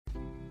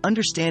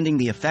Understanding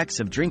the effects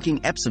of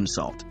drinking Epsom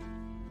salt.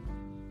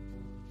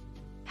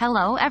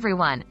 Hello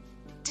everyone.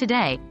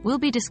 Today, we'll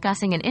be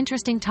discussing an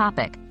interesting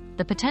topic,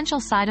 the potential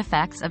side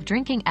effects of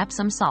drinking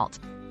Epsom salt.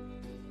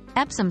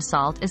 Epsom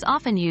salt is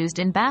often used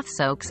in bath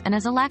soaks and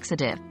as a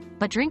laxative,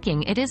 but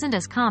drinking it isn't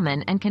as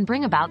common and can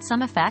bring about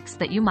some effects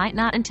that you might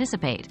not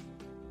anticipate.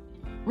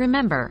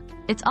 Remember,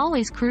 it's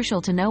always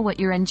crucial to know what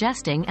you're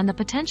ingesting and the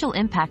potential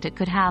impact it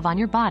could have on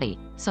your body,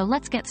 so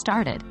let's get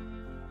started.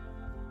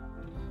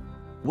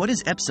 What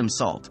is Epsom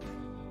salt?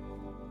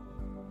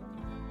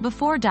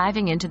 Before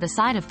diving into the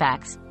side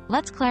effects,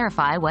 let's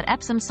clarify what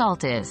Epsom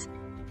salt is.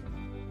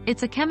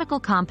 It's a chemical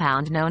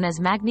compound known as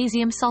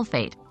magnesium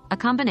sulfate, a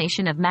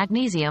combination of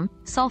magnesium,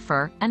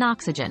 sulfur, and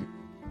oxygen.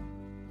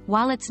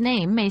 While its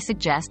name may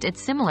suggest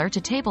it's similar to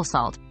table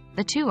salt,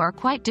 the two are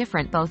quite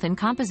different both in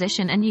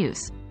composition and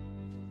use.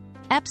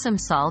 Epsom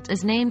salt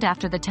is named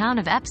after the town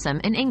of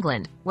Epsom in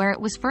England, where it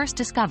was first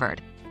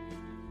discovered.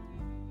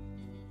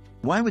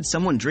 Why would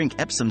someone drink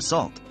Epsom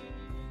salt?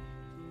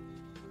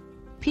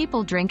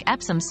 People drink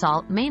Epsom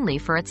salt mainly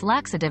for its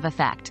laxative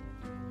effect.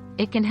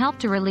 It can help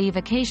to relieve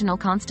occasional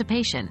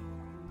constipation.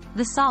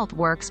 The salt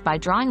works by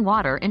drawing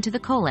water into the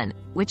colon,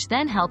 which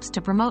then helps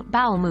to promote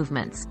bowel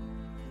movements.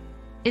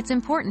 It's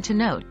important to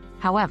note,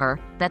 however,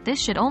 that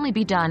this should only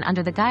be done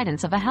under the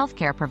guidance of a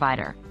healthcare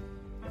provider.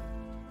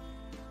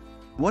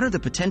 What are the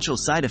potential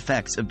side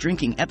effects of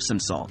drinking Epsom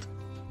salt?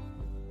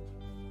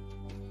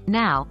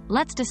 Now,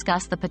 let's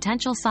discuss the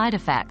potential side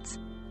effects.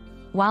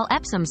 While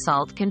Epsom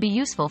salt can be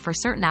useful for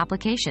certain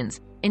applications,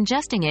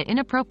 ingesting it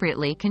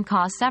inappropriately can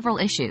cause several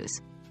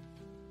issues.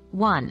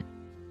 1.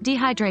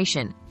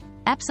 Dehydration.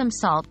 Epsom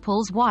salt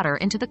pulls water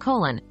into the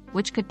colon,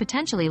 which could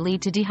potentially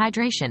lead to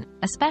dehydration,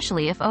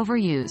 especially if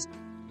overused.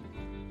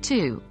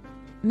 2.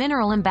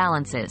 Mineral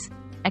imbalances.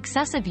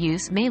 Excessive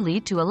use may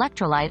lead to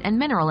electrolyte and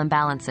mineral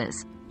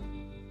imbalances.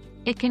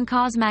 It can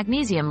cause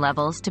magnesium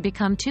levels to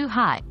become too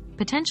high,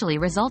 potentially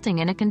resulting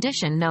in a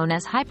condition known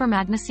as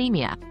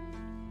hypermagnesemia.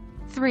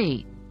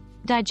 3.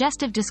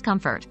 Digestive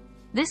discomfort.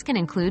 This can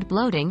include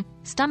bloating,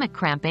 stomach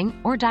cramping,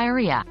 or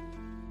diarrhea.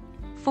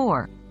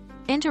 4.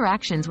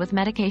 Interactions with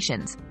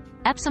medications.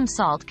 Epsom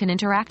salt can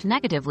interact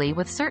negatively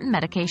with certain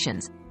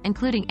medications,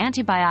 including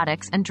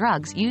antibiotics and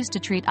drugs used to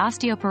treat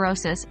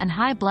osteoporosis and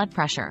high blood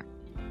pressure.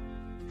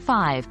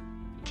 5.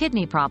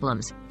 Kidney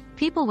problems.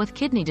 People with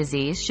kidney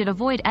disease should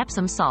avoid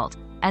Epsom salt,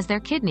 as their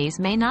kidneys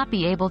may not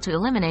be able to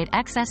eliminate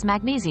excess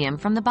magnesium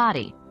from the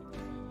body.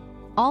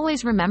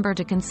 Always remember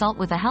to consult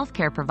with a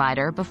healthcare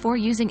provider before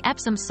using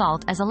Epsom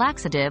salt as a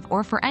laxative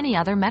or for any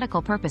other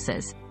medical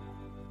purposes.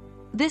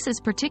 This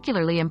is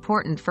particularly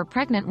important for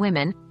pregnant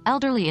women,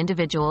 elderly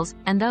individuals,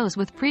 and those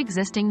with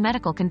pre-existing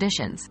medical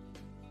conditions.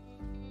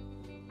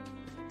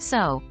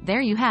 So,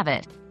 there you have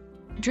it.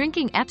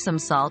 Drinking Epsom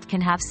salt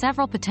can have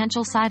several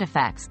potential side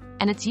effects,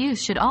 and its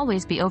use should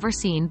always be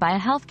overseen by a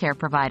healthcare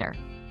provider.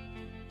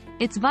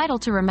 It's vital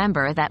to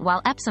remember that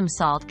while Epsom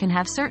salt can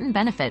have certain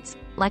benefits,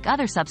 like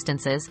other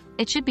substances,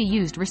 it should be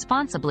used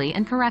responsibly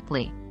and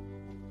correctly.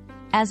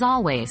 As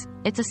always,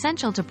 it's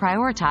essential to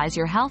prioritize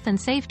your health and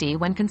safety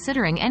when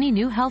considering any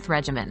new health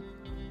regimen.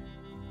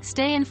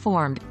 Stay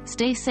informed,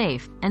 stay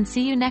safe, and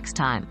see you next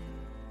time.